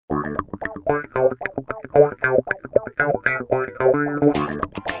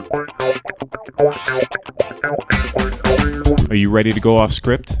Are you ready to go off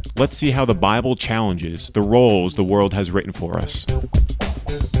script? Let's see how the Bible challenges the roles the world has written for us.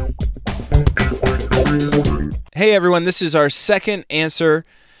 Hey everyone, this is our second answer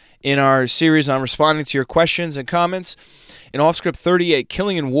in our series on responding to your questions and comments. In Off Script 38,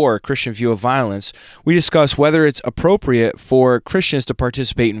 Killing in War, A Christian View of Violence, we discuss whether it's appropriate for Christians to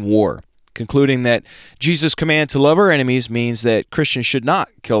participate in war, concluding that Jesus' command to love our enemies means that Christians should not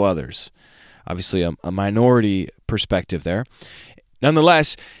kill others. Obviously, a minority perspective there.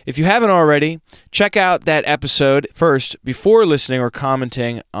 Nonetheless, if you haven't already, check out that episode first before listening or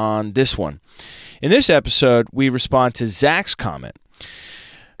commenting on this one. In this episode, we respond to Zach's comment.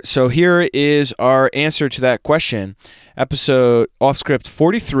 So here is our answer to that question. Episode Off Script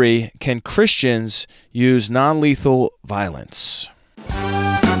 43, Can Christians Use Non-Lethal Violence?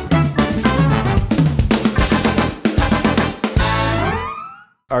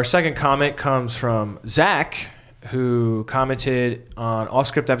 Our second comment comes from Zach, who commented on Off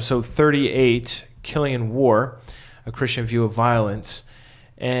Script episode 38, Killing in War, A Christian View of Violence.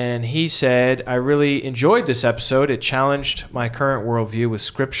 And he said, I really enjoyed this episode. It challenged my current worldview with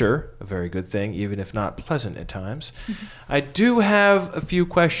Scripture, a very good thing, even if not pleasant at times. I do have a few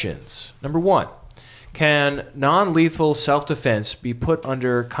questions. Number one, can non-lethal self-defense be put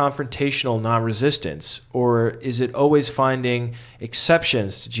under confrontational non-resistance, or is it always finding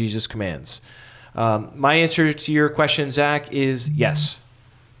exceptions to Jesus' commands? My answer to your question, Zach, is yes.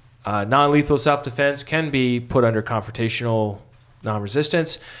 Non-lethal self-defense can be put under confrontational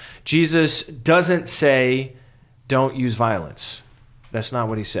non-resistance. Jesus doesn't say, don't use violence. That's not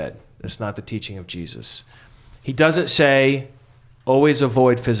what he said. That's not the teaching of Jesus. He doesn't say, always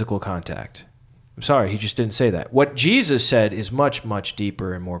avoid physical contact. I'm sorry, he just didn't say that. What Jesus said is much, much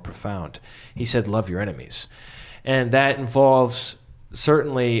deeper and more profound. He said, love your enemies. And that involves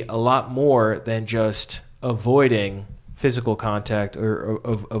certainly a lot more than just avoiding physical contact or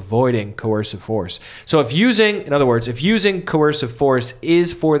avoiding coercive force. So if using coercive force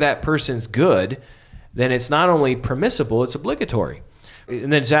is for that person's good, then it's not only permissible, it's obligatory.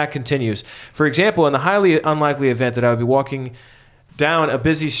 And then Zach continues, for example, in the highly unlikely event that I would be walking down a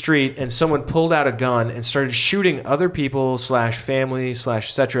busy street and someone pulled out a gun and started shooting other people /family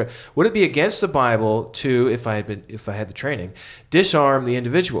 /etc., would it be against the Bible to, if I had the training, disarm the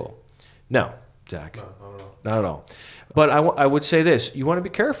individual? No, Zach. No, not at all. But I would say this, you want to be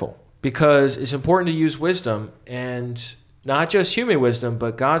careful because it's important to use wisdom, and not just human wisdom,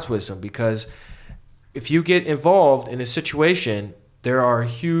 but God's wisdom, because if you get involved in a situation, there are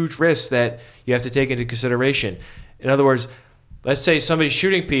huge risks that you have to take into consideration. In other words, let's say somebody's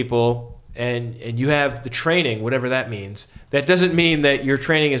shooting people and you have the training, whatever that means. That doesn't mean that your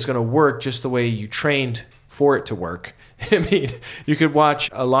training is going to work just the way you trained for it to work. I mean, you could watch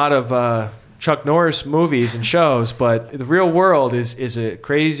a lot of Chuck Norris movies and shows, but the real world is a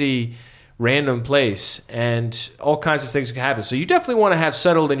crazy, random place, and all kinds of things can happen. So you definitely want to have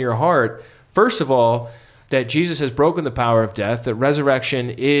settled in your heart, first of all, that Jesus has broken the power of death, that resurrection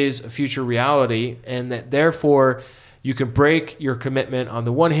is a future reality, and that therefore you can break your commitment on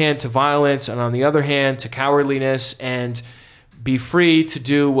the one hand to violence and on the other hand to cowardliness and be free to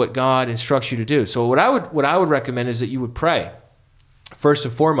do what God instructs you to do. So what I would recommend is that you would pray. First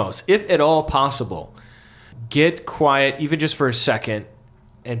and foremost, if at all possible, get quiet, even just for a second,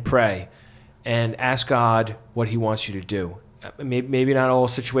 and pray and ask God what he wants you to do. Maybe not all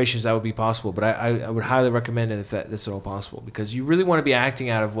situations that would be possible, but I would highly recommend it if that's at all possible, because you really want to be acting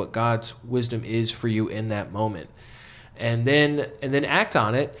out of what God's wisdom is for you in that moment. And then act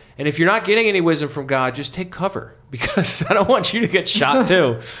on it. And if you're not getting any wisdom from God, just take cover, because I don't want you to get shot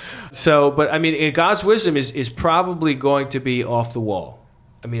too. So, but I mean, God's wisdom is probably going to be off the wall.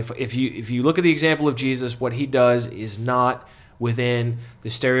 I mean, if you look at the example of Jesus, what he does is not within the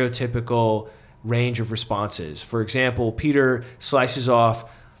stereotypical range of responses. For example, Peter slices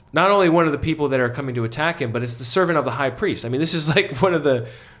off not only one of the people that are coming to attack him, but it's the servant of the high priest. I mean, this is like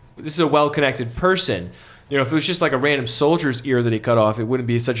this is a well-connected person. You know, if it was just like a random soldier's ear that he cut off, it wouldn't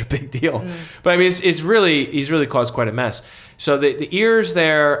be such a big deal. But I mean, he's really caused quite a mess. So the ears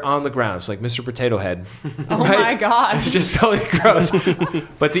there on the ground, it's like Mr. Potato Head. Oh right? my God. It's just totally gross.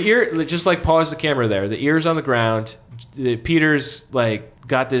 But the ear, just like pause the camera there, the ears on the ground, Peter's like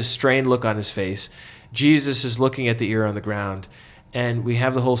got this strained look on his face. Jesus is looking at the ear on the ground, and we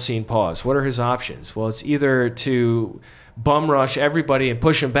have the whole scene pause. What are his options? Well, it's either to bum rush everybody and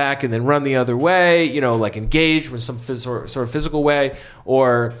push them back and then run the other way, you know, like engage with some sort of physical way,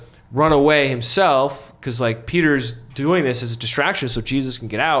 or run away himself, because like Peter's doing this as a distraction so Jesus can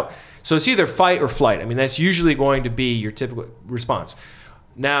get out. So it's either fight or flight. I mean, that's usually going to be your typical response.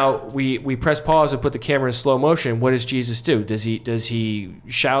 Now we press pause and put the camera in slow motion. What does Jesus do? Does he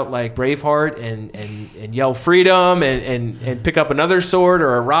shout like Braveheart and yell freedom and pick up another sword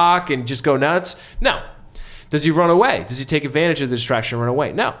or a rock and just go nuts? No. Does he run away? Does he take advantage of the distraction and run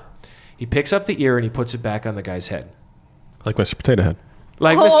away? No. He picks up the ear and he puts it back on the guy's head. Like Mr. Potato Head.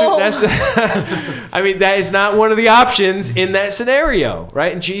 Like that's I mean, that is not one of the options in that scenario,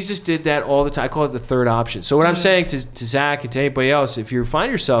 right? And Jesus did that all the time. I call it the third option. So what I'm saying to Zach and to anybody else, if you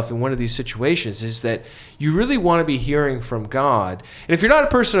find yourself in one of these situations, is that you really want to be hearing from God. And if you're not a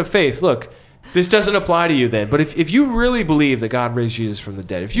person of faith, look, this doesn't apply to you then. But if you really believe that God raised Jesus from the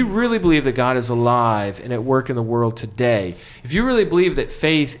dead, if you really believe that God is alive and at work in the world today, if you really believe that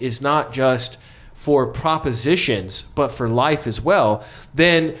faith is not just for propositions, but for life as well,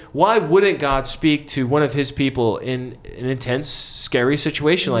 then why wouldn't God speak to one of his people in an intense, scary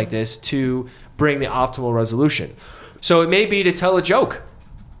situation like this to bring the optimal resolution? So it may be to tell a joke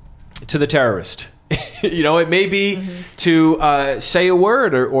to the terrorist. It may be to say a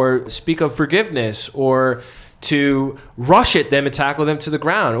word or speak of forgiveness, or to rush at them and tackle them to the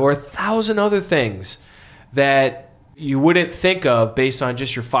ground, or 1,000 other things that you wouldn't think of based on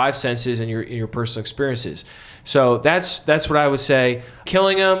just your five senses and your personal experiences. So that's what I would say.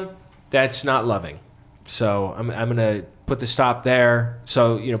 Killing them, that's not loving. So I'm going to put the stop there.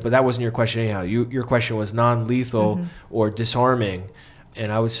 So, but that wasn't your question anyhow. Your question was non-lethal or disarming.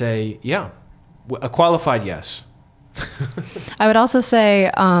 And I would say, yeah, a qualified yes. I would also say,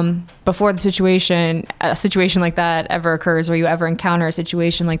 before a situation like that ever occurs, or you ever encounter a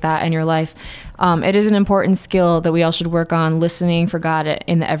situation like that in your life, it is an important skill that we all should work on, listening for God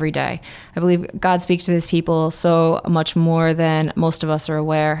in the everyday. I believe God speaks to his people so much more than most of us are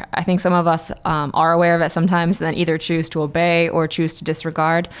aware. I think some of us are aware of it sometimes and then either choose to obey or choose to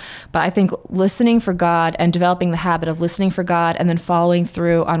disregard. But I think listening for God and developing the habit of listening for God and then following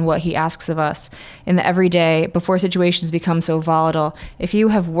through on what he asks of us in the everyday before situations become so volatile, if you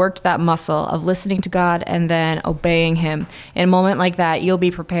have worked that muscle of listening to God and then obeying him, in a moment like that, you'll be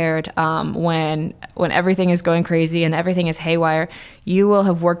prepared when everything is going crazy and everything is haywire. You will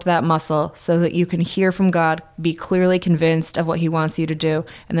have worked that muscle so that you can hear from God, be clearly convinced of what he wants you to do,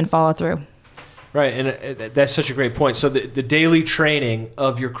 and then follow through. Right, and that's such a great point. So the daily training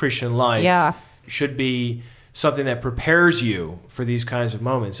of your Christian life should be something that prepares you for these kinds of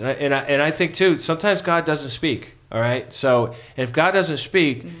moments. And I think, too, sometimes God doesn't speak, all right? So if God doesn't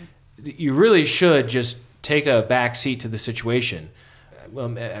speak, you really should just take a back seat to the situation.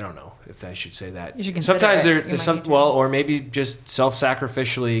 Well, I don't know if I should say that. You should consider sometimes it. there's some, or maybe just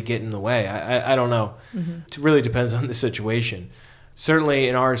self-sacrificially get in the way. I don't know. It really depends on the situation. Certainly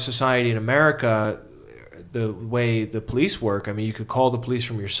in our society in America, the way the police work, I mean, you could call the police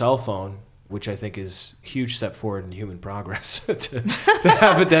from your cell phone, which I think is a huge step forward in human progress to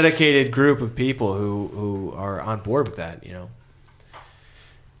have a dedicated group of people who are on board with that,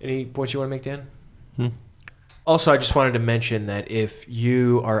 Any points you want to make, Dan? Also, I just wanted to mention that if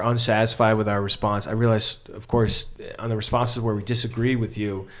you are unsatisfied with our response, I realize, of course, on the responses where we disagree with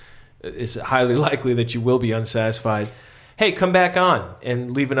you, it's highly likely that you will be unsatisfied. Hey, come back on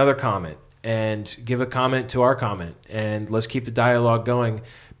and leave another comment and give a comment to our comment. And let's keep the dialogue going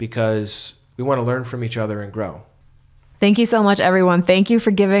because we want to learn from each other and grow. Thank you so much, everyone. Thank you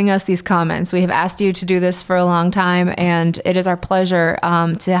for giving us these comments. We have asked you to do this for a long time, and it is our pleasure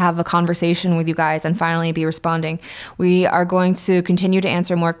to have a conversation with you guys and finally be responding. We are going to continue to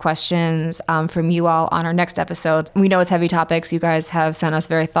answer more questions from you all on our next episode. We know it's heavy topics. You guys have sent us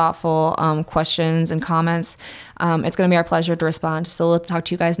very thoughtful questions and comments. It's going to be our pleasure to respond. So we'll talk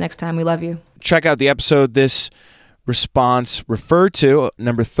to you guys next time. We love you. Check out the episode this response referred to,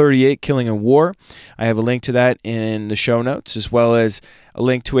 number 38, Killing in War. I have a link to that in the show notes, as well as a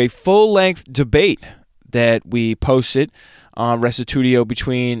link to a full-length debate that we posted on Restitutio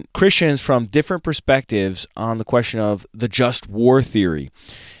between Christians from different perspectives on the question of the just war theory.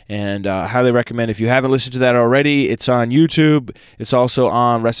 And I highly recommend, if you haven't listened to that already, it's on YouTube. It's also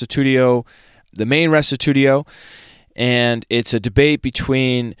on Restitutio, the main Restitutio, and it's a debate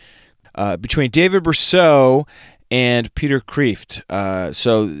between David Brousseau and Peter Kreeft.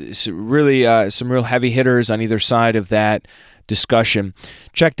 So it's really some real heavy hitters on either side of that discussion.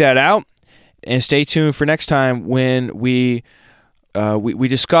 Check that out, and stay tuned for next time when we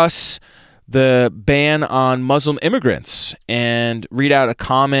discuss the ban on Muslim immigrants and read out a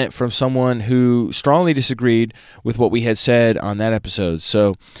comment from someone who strongly disagreed with what we had said on that episode.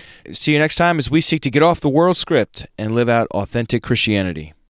 So see you next time as we seek to get off the world script and live out authentic Christianity.